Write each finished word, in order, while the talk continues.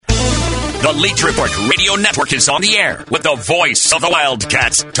The Leach Report Radio Network is on the air with the voice of the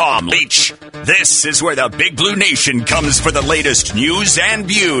Wildcats, Tom Leach. This is where the Big Blue Nation comes for the latest news and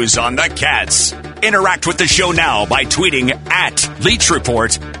views on the Cats. Interact with the show now by tweeting at Leach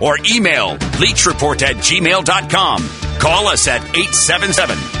Report or email leachreport@gmail.com. Call us at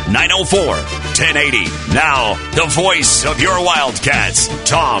 877-904-1080. Now, the voice of your Wildcats,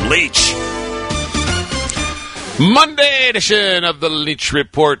 Tom Leach. Monday edition of the Leach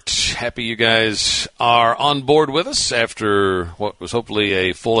Report. Happy you guys are on board with us after what was hopefully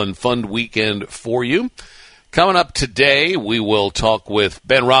a full and fun weekend for you. Coming up today, we will talk with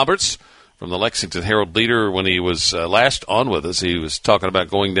Ben Roberts from the Lexington Herald-Leader. When he was last on with us, he was talking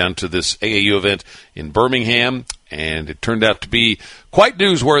about going down to this AAU event in Birmingham, and it turned out to be quite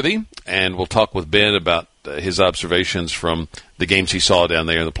newsworthy. And we'll talk with Ben about his observations from the games he saw down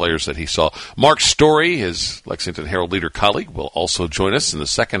there and the players that he saw. Mark Story, his Lexington Herald-Leader colleague, will also join us in the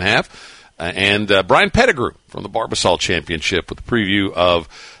second half. And Bryan Pettigrew from the Barbasol Championship with a preview of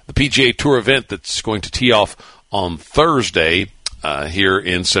the PGA Tour event that's going to tee off on Thursday here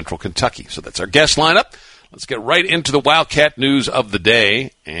in Central Kentucky. So that's our guest lineup. Let's get right into the Wildcat news of the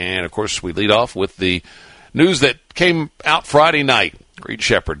day. And, of course, we lead off with the news that came out Friday night. Reed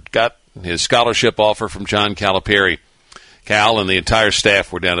Sheppard got his scholarship offer from John Calipari. Cal and the entire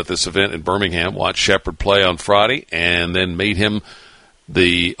staff were down at this event in Birmingham, watched Sheppard play on Friday, and then made him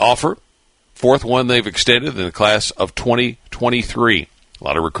the offer. Fourth one they've extended in the class of 2023. A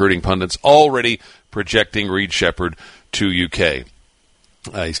lot of recruiting pundits already projecting Reed Sheppard to UK.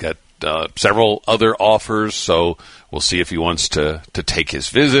 He's got several other offers, so we'll see if he wants to take his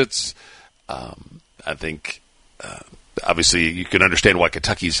visits. I think, obviously, you can understand why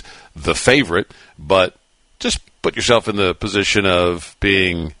Kentucky's the favorite, but just put yourself in the position of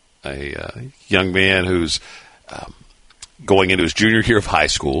being a young man who's going into his junior year of high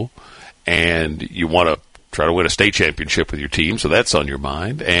school, and you want to try to win a state championship with your team, so that's on your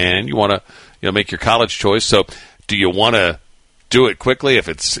mind, and you want to make your college choice. So do you want to do it quickly if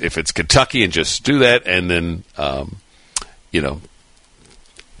it's Kentucky and just do that and then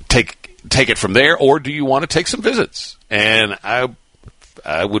take it from there, or do you want to take some visits? And I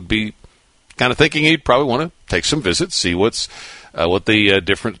would be kind of thinking he'd probably want to take some visits, see what the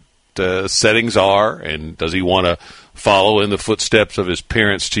different settings are, and does he want to follow in the footsteps of his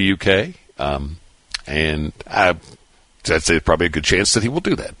parents to UK? And I'd say probably a good chance that he will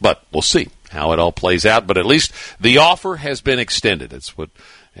do that. But we'll see how it all plays out. But at least the offer has been extended. It's what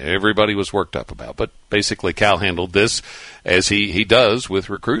everybody was worked up about. But basically Cal handled this as he does with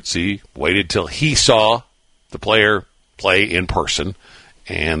recruits. He waited till he saw the player play in person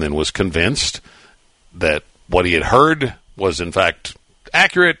and then was convinced that what he had heard was in fact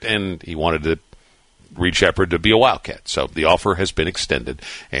accurate, and he wanted Reed Sheppard to be a Wildcat. So the offer has been extended,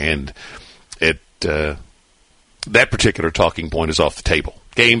 and that particular talking point is off the table.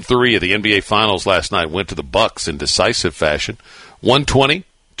 Game 3 of the NBA Finals last night went to the Bucks in decisive fashion,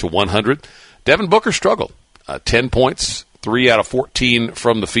 120-100. Devin Booker struggled. 10 points, 3 out of 14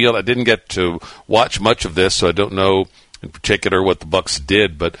 from the field. I didn't get to watch much of this, so I don't know in particular what the Bucks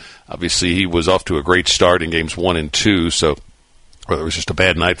did, but obviously he was off to a great start in games 1 and 2, so whether it was just a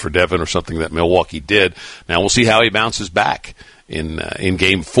bad night for Devin or something that Milwaukee did. Now we'll see how he bounces back in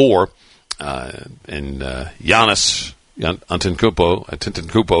game 4. And Giannis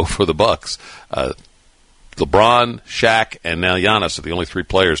Antetokounmpo for the Bucks. LeBron, Shaq, and now Giannis are the only 3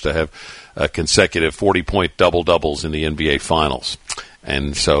 players to have consecutive 40-point double-doubles in the NBA Finals.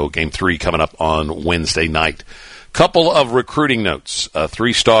 And so Game 3 coming up on Wednesday night. Couple of recruiting notes.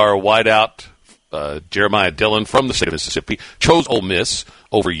 3-star wideout Jeremiah Dillon from the state of Mississippi chose Ole Miss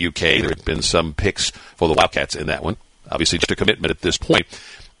over UK. There had been some picks for the Wildcats in that one. Obviously just a commitment at this point.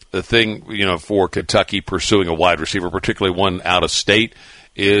 The thing, for Kentucky pursuing a wide receiver, particularly one out of state,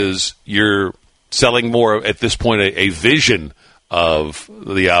 is you're selling more at this point a vision of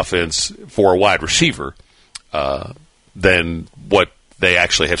the offense for a wide receiver than what they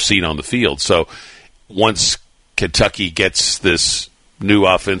actually have seen on the field. So once Kentucky gets this new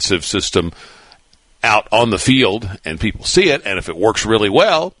offensive system out on the field and people see it, and if it works really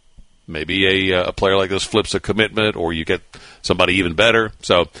well, maybe a player like this flips a commitment, or you get somebody even better.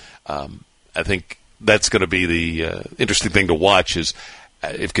 So I think that's going to be the interesting thing to watch is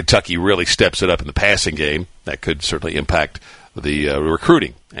if Kentucky really steps it up in the passing game, that could certainly impact the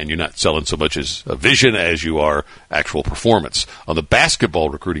recruiting. And you're not selling so much as a vision as you are actual performance. On the basketball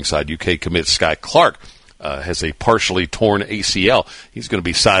recruiting side, UK commit Sky Clark has a partially torn ACL. He's going to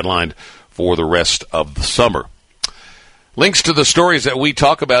be sidelined for the rest of the summer. Links to the stories that we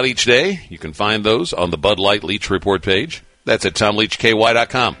talk about each day, you can find those on the Bud Light Leach Report page. That's at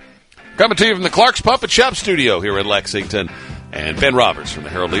TomLeachKY.com. Coming to you from the Clark's Puppet Shop studio here in Lexington. And Ben Roberts from the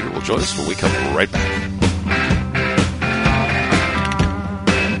Herald-Leader will join us when we come right back.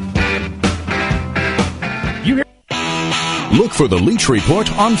 Look for the Leach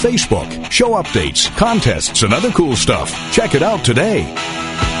Report on Facebook. Show updates, contests, and other cool stuff. Check it out today.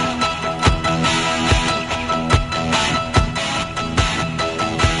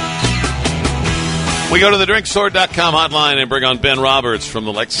 We go to the drinksword.com hotline and bring on Ben Roberts from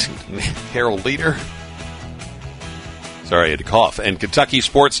the Lexington Herald-Leader. Sorry, I had to cough. And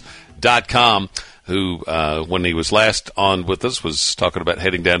KentuckySports.com, who, when he was last on with us, was talking about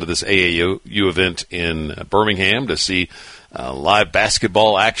heading down to this AAU event in Birmingham to see live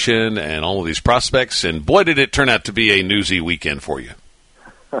basketball action and all of these prospects. And boy, did it turn out to be a newsy weekend for you.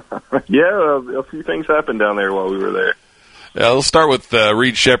 Yeah, a few things happened down there while we were there. Let's start with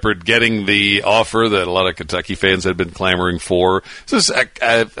Reed Sheppard getting the offer that a lot of Kentucky fans had been clamoring for.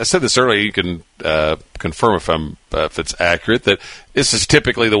 I said this earlier. You can confirm if it's accurate, that this is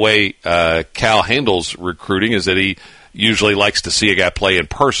typically the way Cal handles recruiting, is that he usually likes to see a guy play in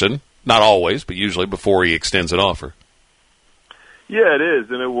person. Not always, but usually before he extends an offer. Yeah, it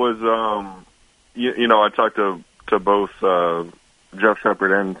is, and it was. I talked to both Jeff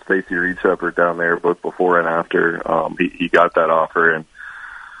Sheppard and Stacey Reed Sheppard down there, both before and after he got that offer. And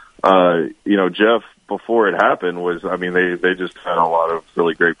Jeff, before it happened, they just had a lot of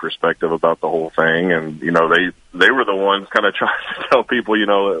really great perspective about the whole thing, and they were the ones kind of trying to tell people,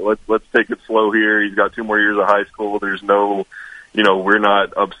 let's take it slow here. He's got 2 more years of high school. There's no, we're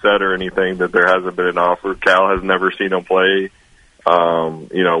not upset or anything that there hasn't been an offer. Cal has never seen him play.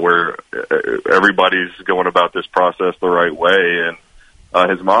 Where everybody's going about this process the right way. And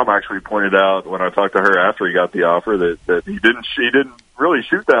his mom actually pointed out when I talked to her after he got the offer that he didn't really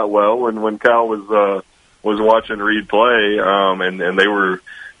shoot that well when Cal was watching Reed play. And they were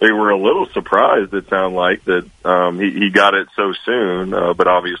a little surprised, it sounded like, that he got it so soon, but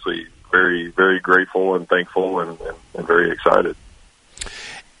obviously very, very grateful and thankful and very excited.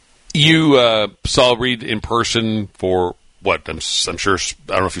 You saw Reed in person for what? I'm sure, I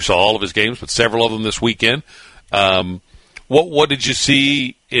don't know if you saw all of his games, but several of them this weekend. What did you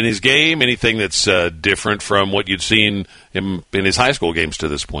see in his game? Anything that's different from what you'd seen him in his high school games to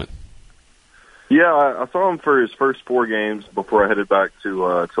this point? Yeah, I saw him for his first 4 games before I headed back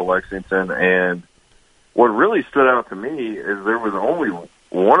to Lexington, and what really stood out to me is there was only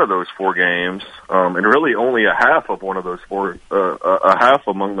one of those 4 games, and really only a half among those 4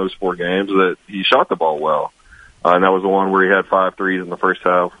 games that he shot the ball well. And that was the one where he had 5 threes in the first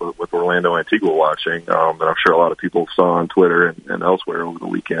half with Orlando Antigua watching, that I'm sure a lot of people saw on Twitter and elsewhere over the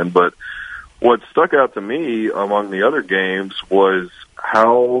weekend. But what stuck out to me among the other games was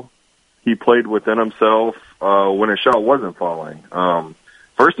how he played within himself when his shot wasn't falling.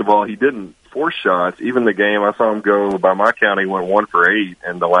 First of all, he didn't force shots. Even the game I saw him go, by my count, he went 1 for 8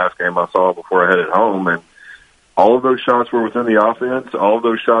 in the last game I saw before I headed home. And all of those shots were within the offense. All of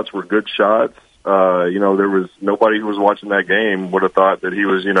those shots were good shots. There was nobody who was watching that game would have thought that he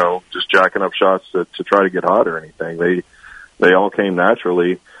was, just jacking up shots to try to get hot or anything. They all came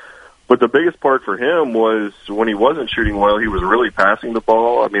naturally. But the biggest part for him was when he wasn't shooting well, he was really passing the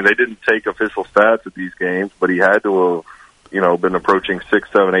ball. I mean, they didn't take official stats at these games, but he had to have, been approaching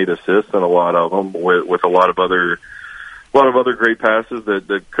 6, 7, 8 assists in a lot of them with a lot of other great passes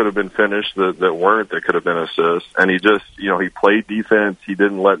that could have been finished that weren't, that could have been assists. And he just, he played defense. He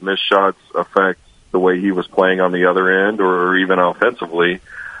didn't let missed shots affect the way he was playing on the other end or even offensively.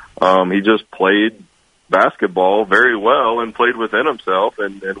 He just played basketball very well and played within himself.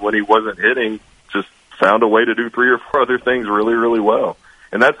 And when he wasn't hitting, just found a way to do 3 or 4 other things really, really well.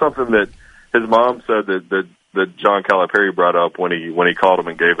 And that's something that his mom said that John Calipari brought up when he called him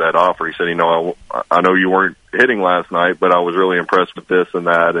and gave that offer. He said, I know you weren't hitting last night, but I was really impressed with this and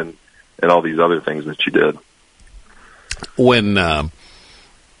that and all these other things that you did. When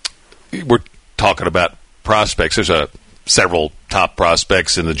we're talking about prospects, there's several top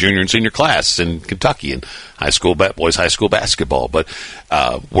prospects in the junior and senior class in Kentucky in boys high school basketball. But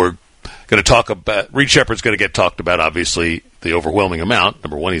we're going to talk about Reed Sheppard's going to get talked about, obviously, the overwhelming amount.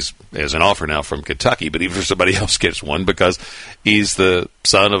 Number one, he has an offer now from Kentucky, but even if somebody else gets one, because he's the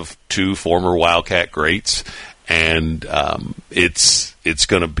son of 2 former Wildcat greats, and it's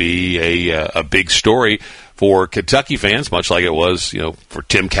going to be a big story for Kentucky fans, much like it was, for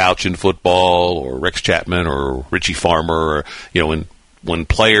Tim Couch in football, or Rex Chapman, or Richie Farmer, or when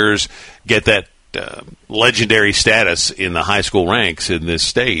players get that legendary status in the high school ranks in this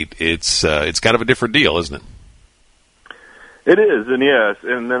state, it's kind of a different deal, isn't it? It is, and yes,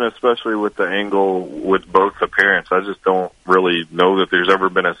 and then especially with the angle with both the parents, I just don't really know that there's ever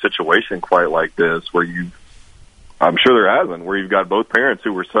been a situation quite like this where I'm sure there hasn't, where you've got both parents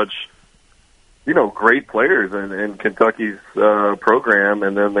who were such, great players in Kentucky's program,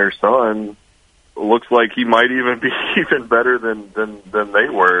 and then their son looks like he might even be even better than they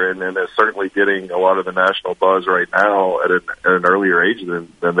were, and is certainly getting a lot of the national buzz right now at an earlier age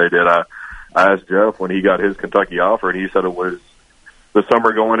than they did. I asked Jeff when he got his Kentucky offer, and he said it was the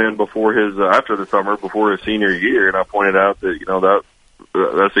summer going in before after the summer before his senior year, and I pointed out that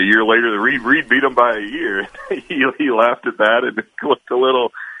that's a year later than Reed beat him by a year. he laughed at that and looked a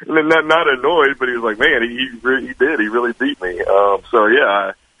little, and then not annoyed, but he was like, "Man, he did. He really beat me." So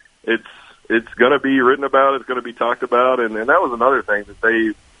yeah, it's going to be written about. It's going to be talked about, and that was another thing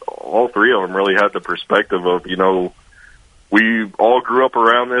that all three of them really had the perspective of, we all grew up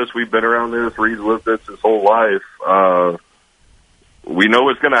around this. We've been around this. Reed's lived this his whole life. We know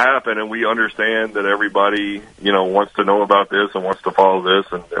it's going to happen, and we understand that everybody, wants to know about this and wants to follow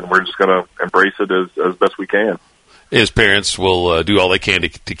this, and we're just going to embrace it as best we can. His parents will do all they can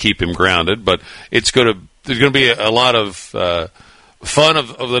to keep him grounded, but there's going to be a lot of fun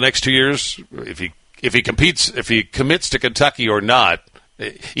of the next 2 years if he commits to Kentucky or not.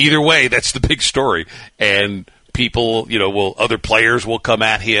 Either way, that's the big story, and people, other players will come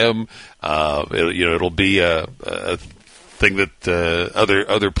at him. It'll be a thing that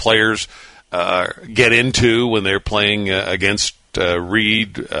other players get into when they're playing against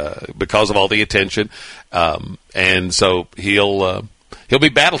Reed because of all the attention, and so he'll be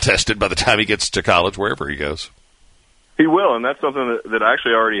battle tested by the time he gets to college, wherever he goes. He will, and that's something that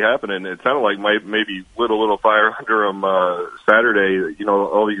actually already happened, and it sounded like maybe lit a little fire under him Saturday.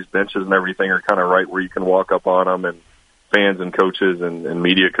 All these benches and everything are kind of right where you can walk up on them, and fans and coaches and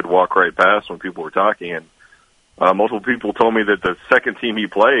media could walk right past when people were talking. And multiple people told me that the second team he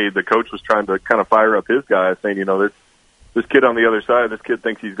played, the coach was trying to kind of fire up his guys, saying, this kid on the other side, this kid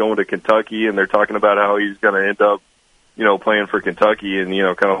thinks he's going to Kentucky, and they're talking about how he's going to end up, playing for Kentucky, and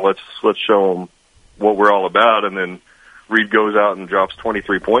kind of let's show him what we're all about. And then Reed goes out and drops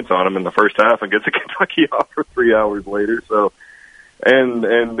 23 points on him in the first half and gets a Kentucky offer 3 hours later. So, and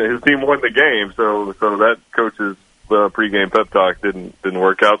his team won the game. So that coach's pregame pep talk didn't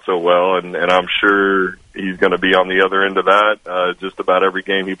work out so well, and I'm sure he's going to be on the other end of that just about every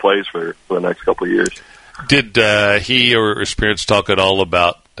game he plays for the next couple of years. Did he or his parents talk at all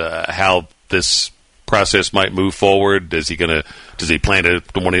about how this process might move forward? Does he want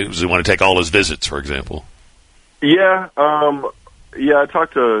to take all his visits, for example? Yeah, I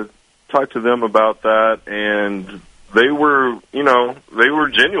talked to them about that, and they were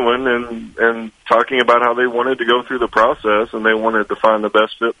genuine and talking about how they wanted to go through the process, and they wanted to find the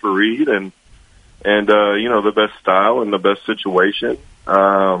best fit for Reed and the best style and the best situation.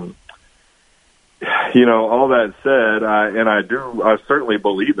 All that said, I certainly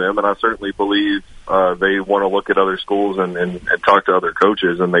believe them, and I certainly believe they want to look at other schools and talk to other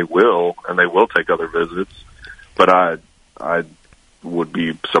coaches, and they will take other visits. But I would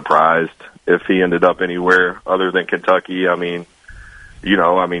be surprised if he ended up anywhere other than Kentucky. He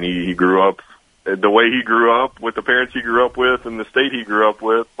grew up the way he grew up with the parents he grew up with and the state he grew up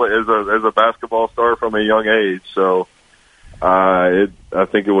with as a basketball star from a young age. So I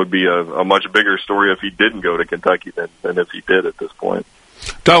think it would be a much bigger story if he didn't go to Kentucky than if he did at this point.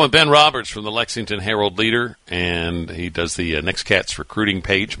 Talking with Ben Roberts from the Lexington Herald-Leader, and he does the Next Cats recruiting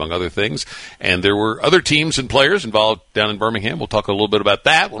page, among other things. And there were other teams and players involved down in Birmingham. We'll talk a little bit about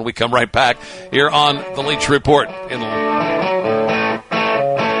that when we come right back here on the Leach Report.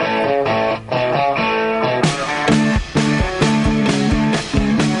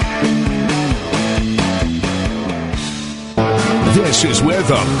 This is where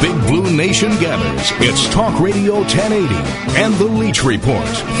the Big Blue Nation gathers. It's Talk Radio 1080 and the Leach Report,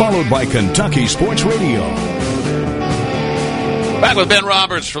 followed by Kentucky Sports Radio. Back with Ben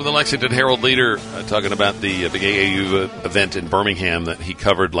Roberts from the Lexington Herald-Leader, talking about the big AAU event in Birmingham that he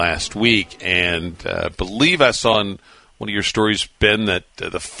covered last week. And I believe I saw in one of your stories, Ben, that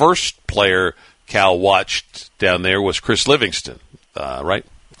the first player Cal watched down there was Chris Livingston, right?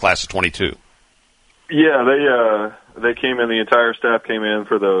 Class of 22. Yeah, they came in. The entire staff came in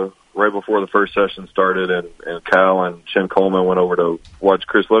right before the first session started, and Cal and Chen Coleman went over to watch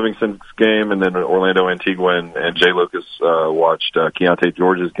Chris Livingston's game, and then Orlando Antigua and Jay Lucas watched Keontae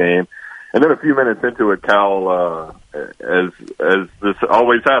George's game. And then a few minutes into it, Cal, as this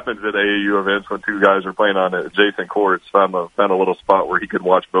always happens at AAU events when two guys are playing on adjacent courts, found a little spot where he could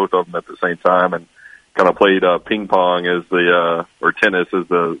watch both of them at the same time, and kind of played ping pong or tennis, as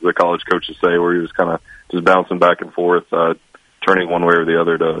the college coaches say, where he was kind of just bouncing back and forth, turning one way or the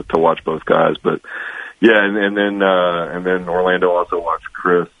other to watch both guys. But yeah, and then Orlando also watched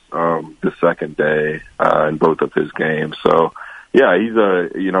Chris the second day in both of his games. So yeah, he's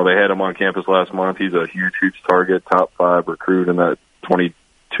they had him on campus last month. He's a huge target, top 5 recruit in that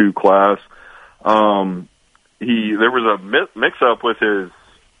 22 class. There was a mix up with his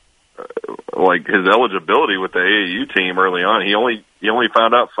eligibility with the AAU team early on. He only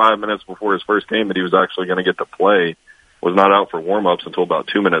found out 5 minutes before his first game that he was actually going to get to play. Was not out for warm-ups until about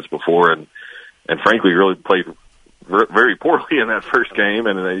 2 minutes before, and frankly really played very poorly in that first game.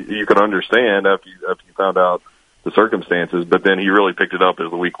 And you could understand after you found out the circumstances, but then he really picked it up as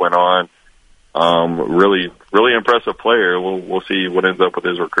the week went on. Really impressive player. We'll see what ends up with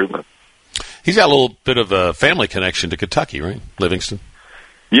his recruitment. He's got a little bit of a family connection to Kentucky, right? Livingston.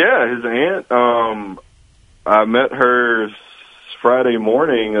 Yeah, his aunt. I met her Friday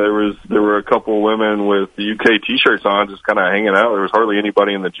morning. There were a couple of women with UK T-shirts on, just kind of hanging out. There was hardly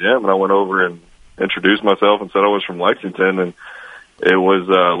anybody in the gym, and I went over and introduced myself and said I was from Lexington, and it was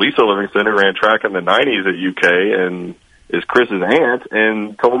Lisa Livingston, who ran track in the 90s at UK and is Chris's aunt,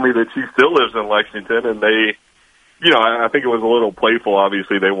 and told me that she still lives in Lexington. And they, I think it was a little playful.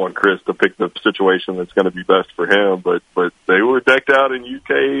 Obviously, they want Chris to pick the situation that's going to be best for him, but they were decked out in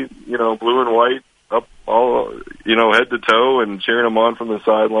UK, blue and white, up all, head to toe, and cheering him on from the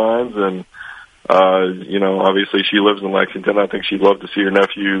sidelines. And obviously she lives in Lexington. I think she'd love to see her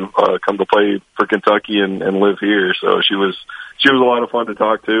nephew come to play for Kentucky and live here. So she was a lot of fun to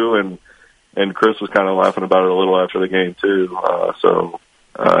talk to, and Chris was kind of laughing about it a little after the game too.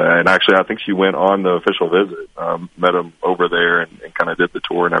 And actually I think she went on the official visit, met him over there and kind of did the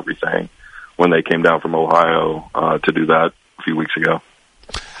tour and everything when they came down from Ohio to do that a few weeks ago.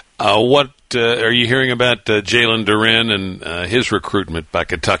 What are you hearing about Jalen Duren and his recruitment by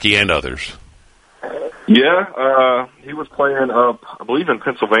Kentucky and others? Yeah, he was playing up, I believe, in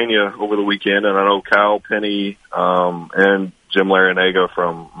Pennsylvania over the weekend, and I know Cal Penny and Jim Larinaga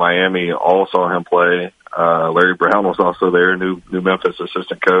from Miami all saw him play. Larry Brown was also there, new Memphis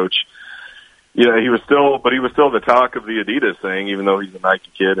assistant coach. Yeah, he was still the talk of the Adidas thing, even though he's a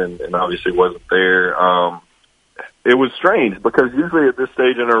Nike kid and obviously wasn't there. It was strange because usually at this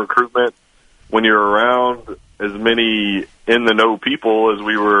stage in a recruitment, when you're around as many in-the-know people as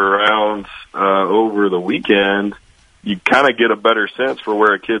we were around over the weekend, you kind of get a better sense for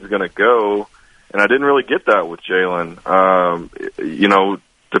where a kid's going to go. And I didn't really get that with Jalen.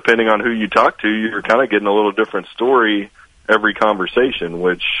 Depending on who you talk to, you're kind of getting a little different story every conversation,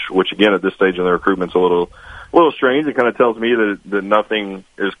 which again, at this stage in the recruitment's a little strange. It kind of tells me that nothing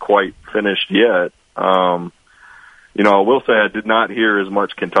is quite finished yet. I will say I did not hear as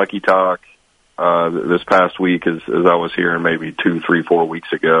much Kentucky talk this past week as I was hearing maybe 2, 3, 4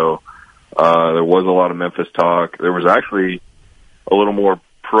 weeks ago. There was a lot of Memphis talk. There was actually a little more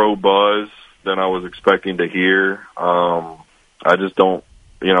pro buzz than I was expecting to hear. I just don't,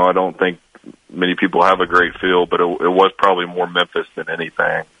 I don't think many people have a great feel, but it was probably more Memphis than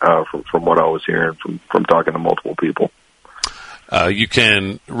anything from what I was hearing from talking to multiple people. You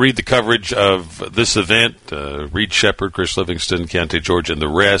can read the coverage of this event, Reed Shepard, Chris Livingston, Keontae George, and the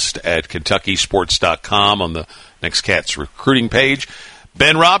rest at KentuckySports.com on the Next Cats recruiting page.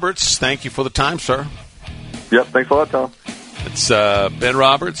 Ben Roberts, thank you for the time, sir. Yep, thanks a lot, Tom. It's Ben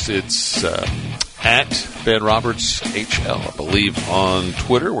Roberts. It's at Ben Roberts HL, I believe, on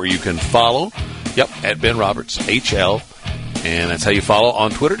Twitter, where you can follow. Yep, at Ben Roberts HL. And that's how you follow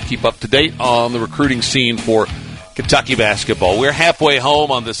on Twitter to keep up to date on the recruiting scene for Kentucky basketball. We're halfway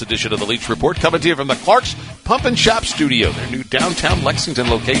home on this edition of the Leach Report, coming to you from the Clark's Pump and Shop Studio. Their new downtown Lexington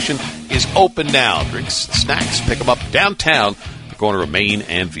location is open now. Drinks, snacks, pick them up downtown, the corner of Main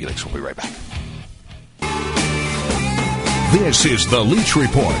and Felix. We'll be right back. This is the Leach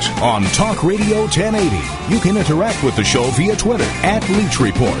Report on Talk Radio 1080. You can interact with the show via Twitter at Leach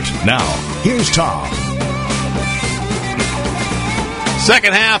Report. Now, here's Tom.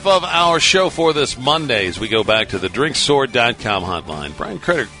 Second half of our show for this Monday as we go back to the drinksword.com hotline. Bryan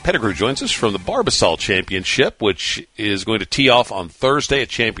Pettigrew joins us from the Barbasol Championship, which is going to tee off on Thursday at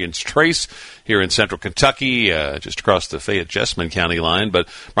Champions Trace here in central Kentucky, just across the Fayette-Jessamine County line. But,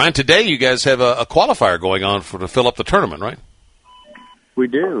 Bryan, today you guys have a qualifier going on to fill up the tournament, right? We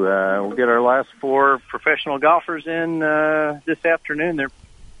do. We'll get our last 4 professional golfers in this afternoon. They're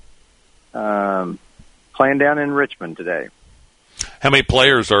playing down in Richmond today. How many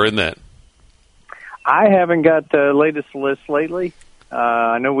players are in that? I haven't got the latest list lately.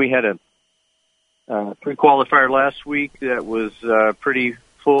 I know we had a pre-qualifier last week that was pretty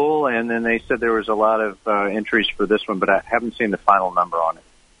full, and then they said there was a lot of entries for this one, but I haven't seen the final number on it.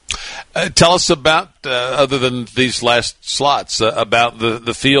 Tell us about, other than these last slots, about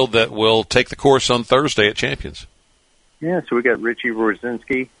the field that will take the course on Thursday at Champions. Yeah, so we got Richie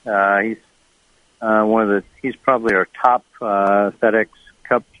Rosinski. He's probably our top FedEx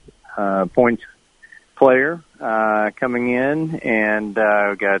Cup points player coming in, and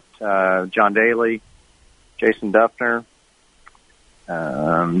we got John Daly, Jason Duffner,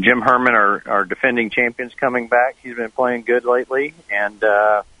 Jim Herman, our defending champions, coming back. He's been playing good lately, and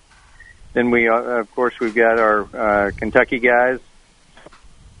then we, of course, we've got our Kentucky guys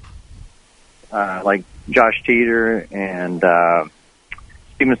like Josh Teeter and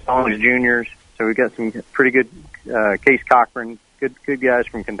Stephen Stallings Jr. So we've got some pretty good Case Cochran, good guys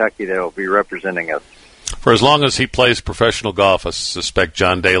from Kentucky that will be representing us. For as long as he plays professional golf, I suspect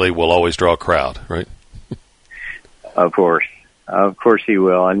John Daly will always draw a crowd, right? Of course he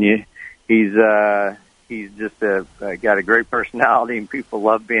will, and he's just got a great personality, and people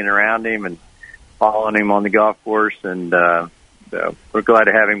love being around him and following him on the golf course, and so we're glad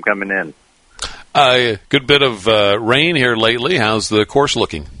to have him coming in. A good bit of rain here lately. How's the course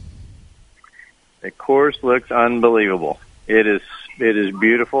looking? The course looks unbelievable. It is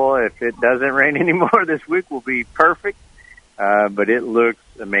beautiful. If it doesn't rain anymore this week, will be perfect. But it looks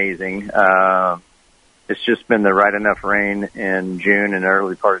amazing. It's just been the right enough rain in June and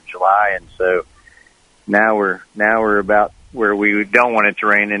early part of July, and so now we're about where we don't want it to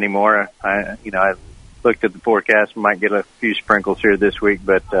rain anymore. I looked at the forecast. We might get a few sprinkles here this week,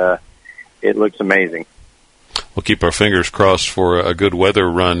 but it looks amazing. We'll keep our fingers crossed for a good weather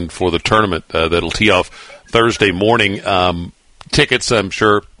run for the tournament that'll tee off Thursday morning. Tickets, I'm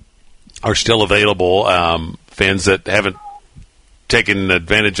sure, are still available. Fans that haven't taken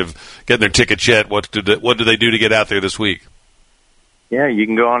advantage of getting their tickets yet, what do they do to get out there this week? Yeah, you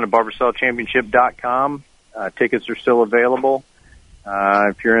can go on to barbershopchampionship.com. Tickets are still available.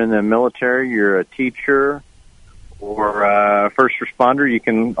 If you're in the military, you're a teacher or a first responder, you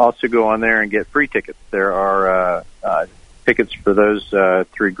can also go on there and get free tickets. There are tickets for those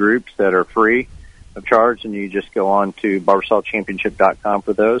three groups that are free of charge, and you just go on to barbershopchampionship.com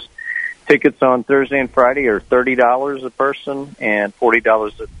for those. Tickets on Thursday and Friday are $30 a person and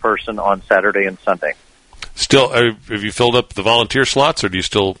 $40 a person on Saturday and Sunday. Still, have you filled up the volunteer slots, or do you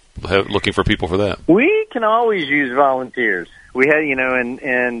still looking for people for that? We can always use volunteers. We had,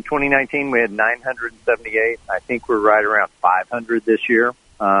 in 2019, we had 978. I think we're right around 500 this year.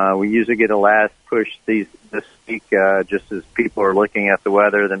 We usually get a last push this week, just as people are looking at the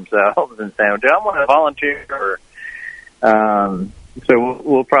weather themselves and saying, "Do I want to volunteer?" So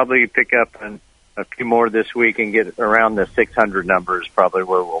we'll probably pick up a few more this week and get around the 600 numbers, probably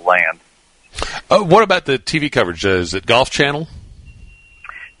where we'll land. What about the TV coverage? Is it Golf Channel?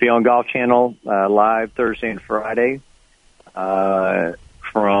 Be on Golf Channel live Thursday and Friday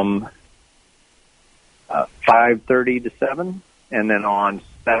from 5:30 to 7, and then on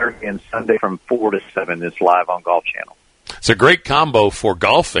Saturday and Sunday from 4 to 7 is live on Golf Channel. It's a great combo for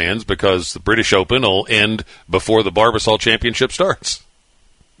golf fans because the British Open will end before the Barbasol Championship starts.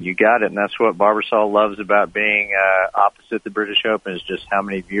 You got it, and that's what Barbasol loves about being opposite the British Open is just how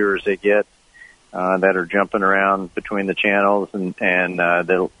many viewers they get that are jumping around between the channels and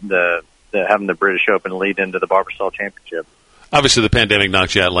the having the British Open lead into the Barbasol Championship. Obviously, the pandemic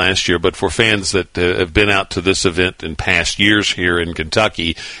knocked you out last year, but for fans that have been out to this event in past years here in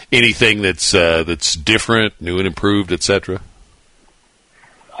Kentucky, anything that's different, new and improved, etc.?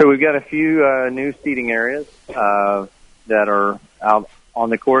 So we've got a few new seating areas that are out on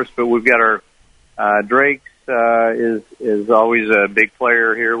the course, but we've got our Drake's is always a big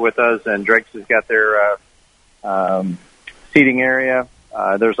player here with us, and Drake's has got their seating area.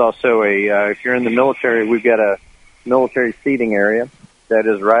 There's also if you're in the military, we've got a military seating area that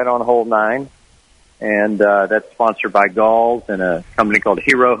is right on hole 9, and that's sponsored by Galls and a company called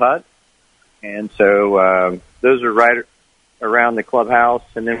Hero Hut. And so those are right around the clubhouse,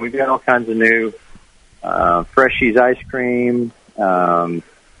 and then we've got all kinds of new Freshies ice cream,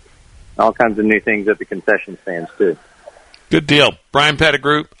 all kinds of new things at the concession stands too. Good deal. Bryan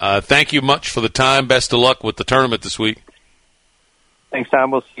Pettigrew, thank you much for the time. Best of luck with the tournament this week. Thanks, Tom.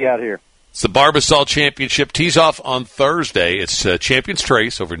 We'll see you out here. It's the Barbasol Championship. Tees off on Thursday. It's Champions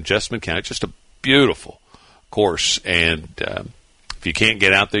Trace over in Jessamine County. Just a beautiful course. And if you can't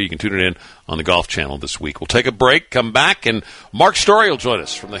get out there, you can tune it in on the Golf Channel this week. We'll take a break, come back, and Mark Story will join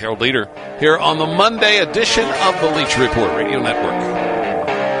us from the Herald Leader here on the Monday edition of the Leach Report Radio Network.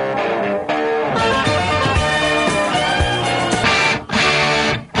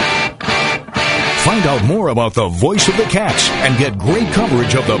 Find out more about the voice of the Cats and get great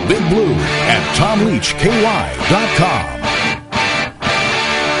coverage of the Big Blue at TomLeachKY.com.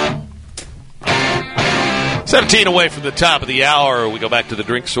 17 away from the top of the hour. We go back to the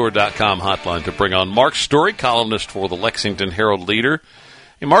drinksword.com hotline to bring on Mark Story, columnist for the Lexington Herald-Leader.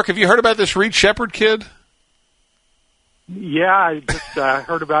 Hey, Mark, have you heard about this Reed Shepherd kid? Yeah, I just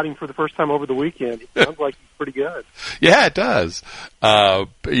heard about him for the first time over the weekend. He sounds like he's pretty good. Yeah, it does.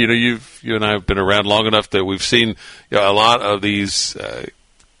 You and I have been around long enough that we've seen a lot of these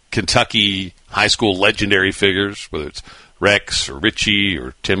Kentucky high school legendary figures, whether it's Rex or Richie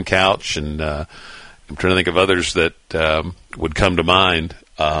or Tim Couch, and I'm trying to think of others that would come to mind.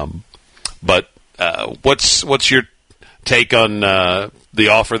 But what's your take on the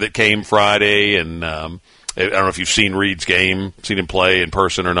offer that came Friday? And I don't know if you've seen Reed's game, seen him play in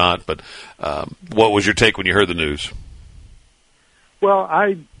person or not, but what was your take when you heard the news? Well,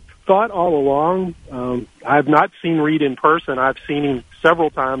 I thought all along, I've not seen Reed in person. I've seen him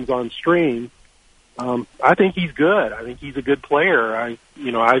several times on stream. I think he's good. I think he's a good player.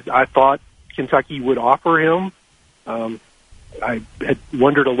 I thought Kentucky would offer him. I had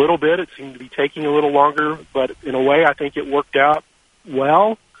wondered a little bit. It seemed to be taking a little longer, but in a way, I think it worked out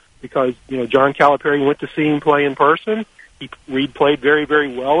well because, John Calipari went to see him play in person. Reed played very,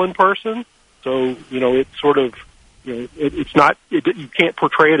 very well in person. So, it's sort of, it's not, you can't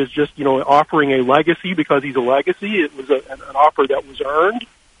portray it as just, offering a legacy because he's a legacy. It was an offer that was earned.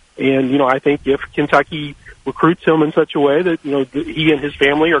 And, I think if Kentucky recruits him in such a way that, he and his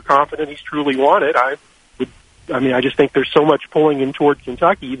family are confident he's truly wanted, I just think there's so much pulling him toward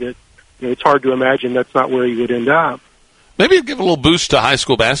Kentucky that it's hard to imagine that's not where he would end up. Maybe give a little boost to high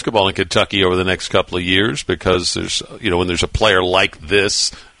school basketball in Kentucky over the next couple of years because there's, when there's a player like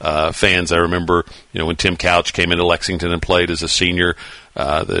this, fans, I remember, when Tim Couch came into Lexington and played as a senior,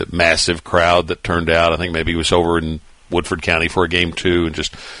 the massive crowd that turned out. I think maybe he was over in Woodford County for a game too, and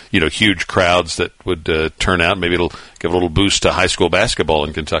just, huge crowds that would turn out. Maybe it'll give a little boost to high school basketball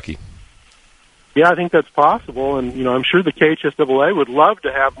in Kentucky. Yeah, I think that's possible, and I'm sure the KHSAA would love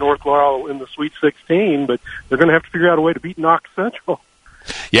to have North Laurel in the Sweet 16, but they're going to have to figure out a way to beat Knox Central.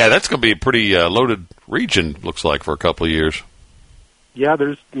 Yeah, that's going to be a pretty loaded region, looks like, for a couple of years. Yeah,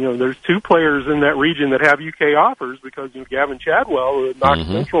 there's two players in that region that have UK offers because Gavin Chadwell, Knox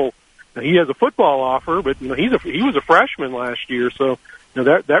Central, he has a football offer, but he was a freshman last year, so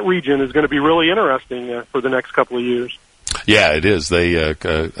that region is going to be really interesting for the next couple of years. Yeah, it is. They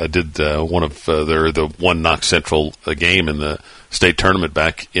did one of the one Knox Central game in the state tournament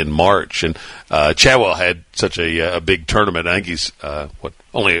back in March, and Chadwell had such a big tournament. I think he's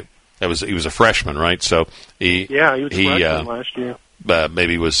he was a freshman, right? So he was a freshman last year.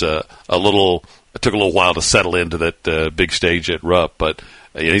 Maybe was it took a little while to settle into that big stage at Rupp, but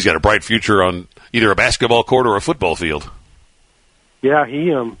he's got a bright future on either a basketball court or a football field. Yeah,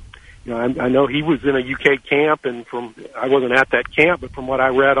 he I know he was in a UK camp, and I wasn't at that camp, but from what I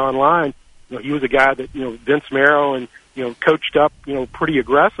read online, he was a guy that Vince Marrow and coached up pretty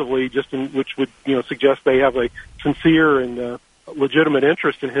aggressively, which would suggest they have a sincere and legitimate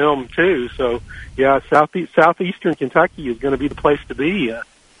interest in him too. So yeah, southeastern Kentucky is going to be the place to be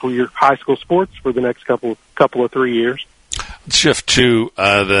for your high school sports for the next couple of 3 years. Let's shift to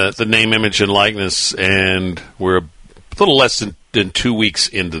the name, image, and likeness, and we're a little less than 2 weeks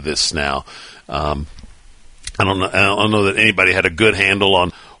into this now. I don't know that anybody had a good handle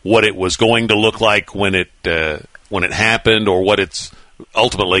on what it was going to look like when it happened, or what it's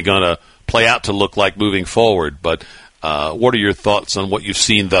ultimately going to play out to look like moving forward. But what are your thoughts on what you've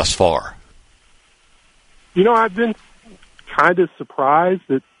seen thus far? I've been kind of surprised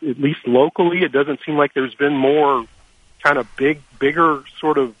that at least locally, it doesn't seem like there's been more kind of bigger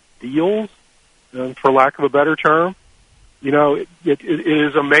sort of deals, for lack of a better term. It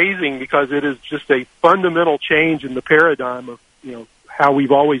is amazing because it is just a fundamental change in the paradigm of, how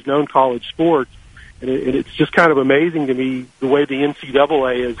we've always known college sports. And it's just kind of amazing to me the way the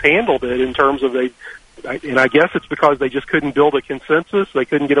NCAA has handled it in terms of and I guess it's because they just couldn't build a consensus. They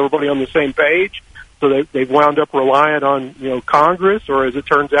couldn't get everybody on the same page. So they've wound up reliant on, Congress, or as it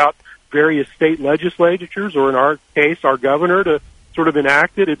turns out, various state legislatures, or in our case, our governor, to sort of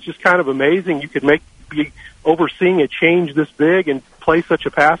enact it. It's just kind of amazing you could be overseeing a change this big and play such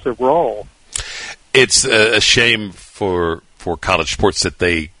a passive role. It's a shame for college sports that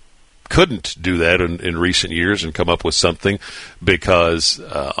they couldn't do that in recent years and come up with something, because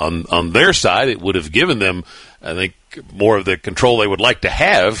on their side it would have given them, I think, more of the control they would like to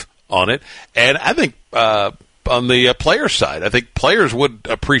have on it. And I think on the player side, I think players would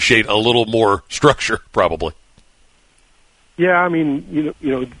appreciate a little more structure, probably. Yeah, I mean,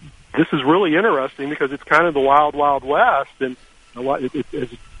 this is really interesting because it's kind of the wild, wild west, and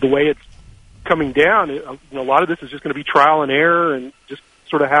it's the way it's coming down. A lot of this is just going to be trial and error and just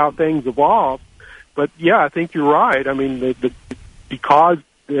sort of how things evolve. But yeah, I think you're right. I mean, because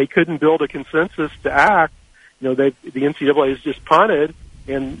they couldn't build a consensus to act, the NCAA has just punted,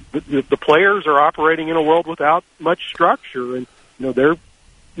 and the players are operating in a world without much structure, and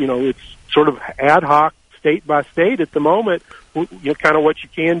it's sort of ad hoc, state by state at the moment. Kind of what you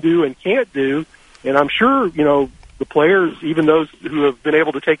can do and can't do, and I'm sure the players, even those who have been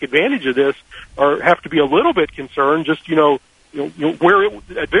able to take advantage of this, have to be a little bit concerned. Just where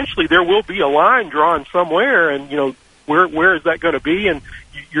eventually there will be a line drawn somewhere, and where is that going to be? And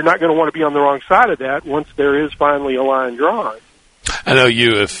you're not going to want to be on the wrong side of that once there is finally a line drawn. I know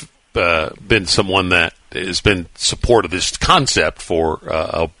you have been someone that has been support of this concept for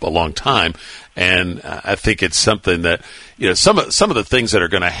a long time, and I think it's something that some of the things that are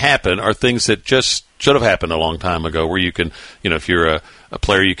going to happen are things that just should have happened a long time ago. Where you can, if you're a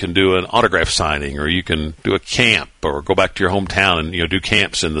player, you can do an autograph signing, or you can do a camp, or go back to your hometown and do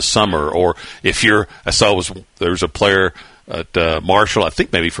camps in the summer. Or if there was a player at Marshall, I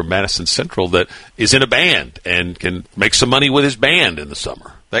think maybe from Madison Central, that is in a band and can make some money with his band in the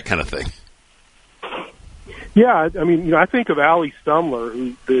summer. That kind of thing. Yeah, I mean, I think of Allie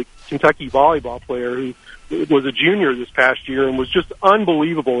Stumler, the Kentucky volleyball player who was a junior this past year and was just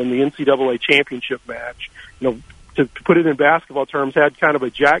unbelievable in the NCAA championship match. To put it in basketball terms, had kind of a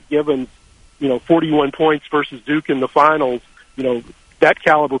Jack Givens, 41 points versus Duke in the finals, that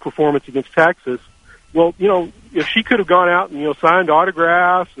caliber performance against Texas. Well, if she could have gone out and, signed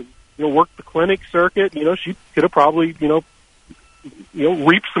autographs and, worked the clinic circuit, she could have probably,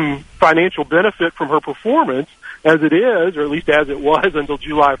 reap some financial benefit from her performance as it is, or at least as it was until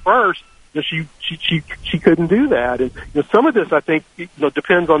July 1st. She couldn't do that. And some of this, I think,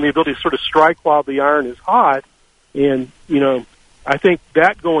 depends on the ability to sort of strike while the iron is hot. And, I think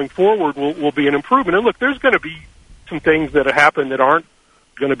that going forward will be an improvement. And look, there's going to be some things that happen that aren't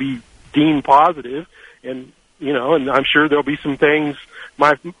going to be deemed positive. And, and I'm sure there'll be some things.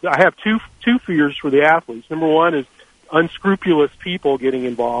 I have two fears for the athletes. Number one is unscrupulous people getting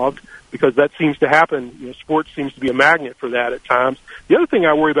involved, because that seems to happen. Sports seems to be a magnet for that at times. The other thing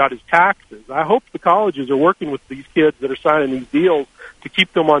I worry about is taxes. I hope the colleges are working with these kids that are signing these deals to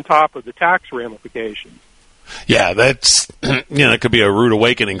keep them on top of the tax ramifications. Yeah, that's that could be a rude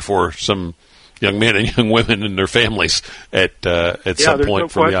awakening for some young men and young women and their families at some point no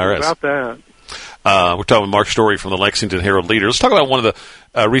from the IRS. About that. We're talking with Mark Story from the Lexington Herald Leader. Let's talk about one of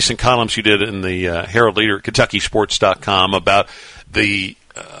the recent columns you did in the Herald Leader at KentuckySports.com about the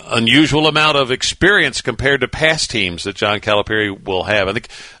unusual amount of experience compared to past teams that John Calipari will have. I think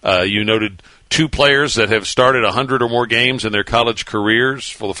you noted two players that have started 100 or more games in their college careers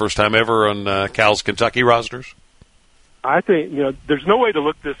for the first time ever on Cal's Kentucky rosters. I think, there's no way to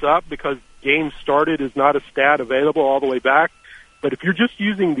look this up because games started is not a stat available all the way back. But if you're just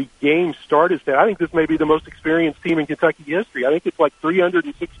using the game started stat, I think this may be the most experienced team in Kentucky history. I think it's like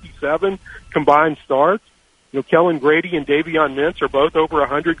 367 combined starts. Kellen Grady and Davion Mintz are both over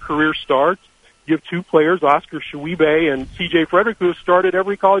 100 career starts. You have two players, Oscar Shuibe and C.J. Frederick, who have started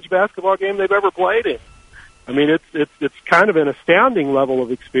every college basketball game they've ever played in. I mean, it's kind of an astounding level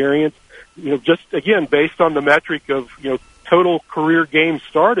of experience. Just again based on the metric of total career games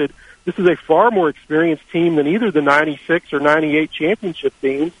started. This is a far more experienced team than either the 96 or 98 championship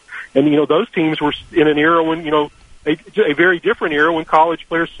teams. And, those teams were in an era when, a very different era when college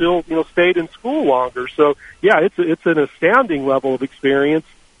players still, stayed in school longer. So, yeah, it's an astounding level of experience,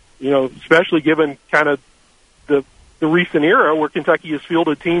 especially given kind of the recent era where Kentucky has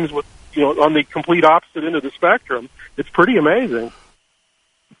fielded teams with, on the complete opposite end of the spectrum. It's pretty amazing.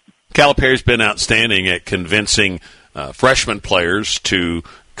 Calipari's been outstanding at convincing freshman players to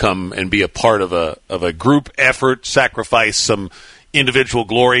come and be a part of a group effort, sacrifice some individual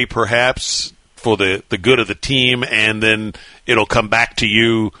glory perhaps for the good of the team, and then it'll come back to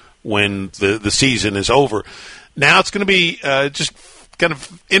you when the season is over. Now it's going to be just kind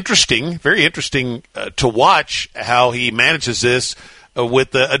of interesting, very interesting to watch how he manages this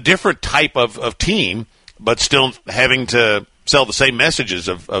with a different type of team, but still having to sell the same messages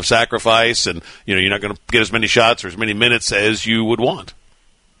of sacrifice, and you're not going to get as many shots or as many minutes as you would want.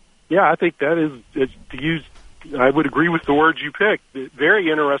 Yeah, I think that is to use. I would agree with the words you picked.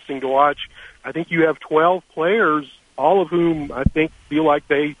 Very interesting to watch. I think you have 12 players, all of whom I think feel like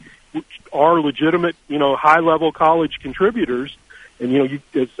they are legitimate, high-level college contributors. And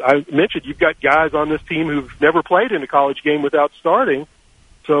as I mentioned, you've got guys on this team who've never played in a college game without starting.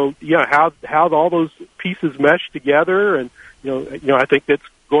 So, how all those pieces mesh together, and I think that's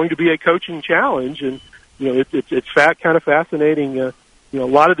going to be a coaching challenge, and it's kind of fascinating. A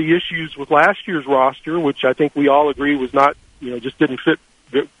lot of the issues with last year's roster, which I think we all agree was not, just didn't fit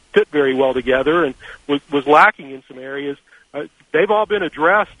fit very well together and was lacking in some areas. They've all been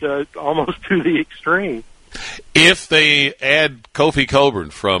addressed almost to the extreme. If they add Kofi Coburn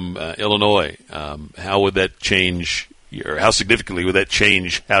from Illinois, how would that change, or how significantly would that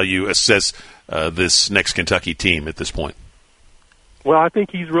change how you assess this next Kentucky team at this point? Well, I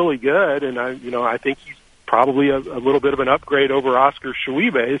think he's really good, and I think he's probably a little bit of an upgrade over Oscar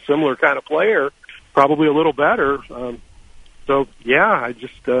Schwebe, similar kind of player, probably a little better. So yeah,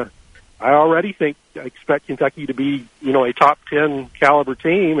 I already I expect Kentucky to be, a top 10 caliber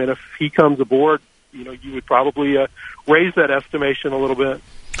team, and if he comes aboard, you would probably raise that estimation a little bit.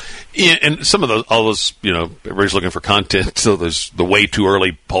 Yeah, and some of all those, everybody's looking for content, so there's the way too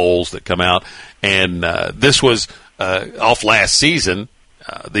early polls that come out, and this was off last season.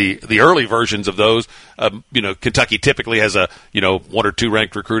 The early versions of those, Kentucky typically has a 1 or 2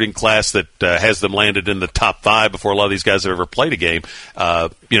 ranked recruiting class that has them landed in the top 5 before a lot of these guys have ever played a game.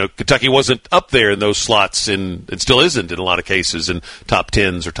 Kentucky wasn't up there in those slots, and still isn't in a lot of cases in top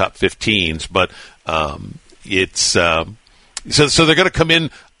 10s or top 15s. But it's so they're going to come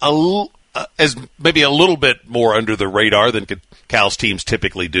in as maybe a little bit more under the radar than Cal's teams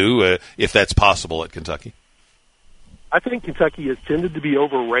typically do, if that's possible at Kentucky. I think Kentucky has tended to be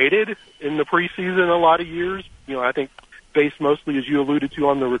overrated in the preseason a lot of years. I think based mostly, as you alluded to,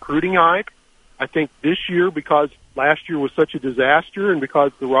 on the recruiting hype. I think this year, because last year was such a disaster and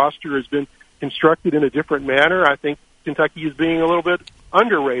because the roster has been constructed in a different manner, I think Kentucky is being a little bit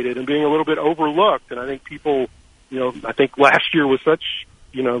underrated and being a little bit overlooked. And I think people, I think last year was left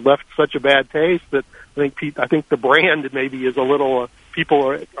such a bad taste that I think the brand maybe is a little,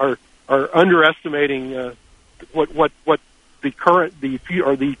 people are underestimating what the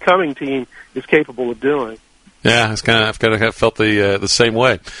coming team is capable of doing. Yeah, I've kind of felt the same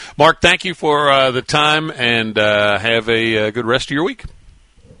way. Mark, thank you for the time, and have a good rest of your week.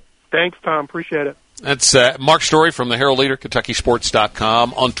 Thanks, Tom. Appreciate it. That's Mark Story from the Herald Leader,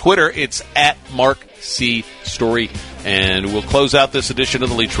 KentuckySports.com. On Twitter, it's at Mark C. Story, and we'll close out this edition of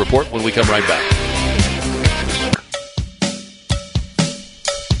the Leach Report when we come right back.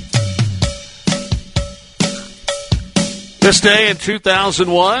 This day in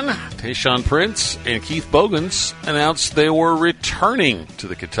 2001, Tayshaun Prince and Keith Bogans announced they were returning to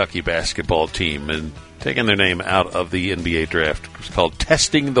the Kentucky basketball team and taking their name out of the NBA draft. It was called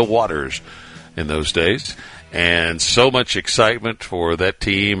Testing the Waters in those days. And so much excitement for that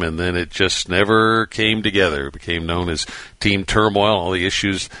team, and then it just never came together. It became known as Team Turmoil, all the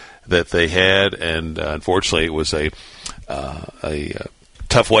issues that they had, and unfortunately it was a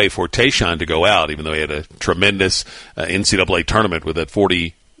tough way for Tayshaun to go out, even though he had a tremendous NCAA tournament with that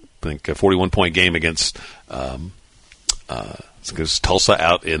 41-point game against Tulsa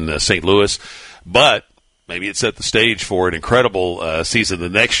out in St. Louis. But maybe it set the stage for an incredible season the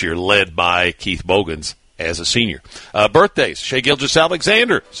next year, led by Keith Bogans as a senior. Birthdays. Shai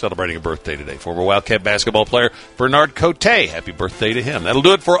Gilgeous-Alexander celebrating a birthday today. Former Wildcat basketball player Bernard Cote. Happy birthday to him. That'll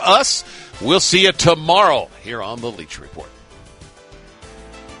do it for us. We'll see you tomorrow here on the Leach Report.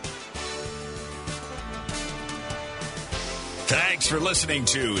 Thanks for listening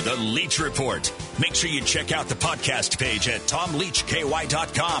to The Leach Report. Make sure you check out the podcast page at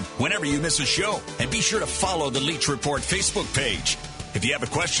TomLeachKY.com whenever you miss a show. And be sure to follow The Leach Report Facebook page. If you have a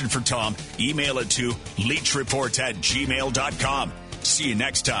question for Tom, email it to leachreport@gmail.com. See you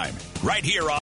next time, right here on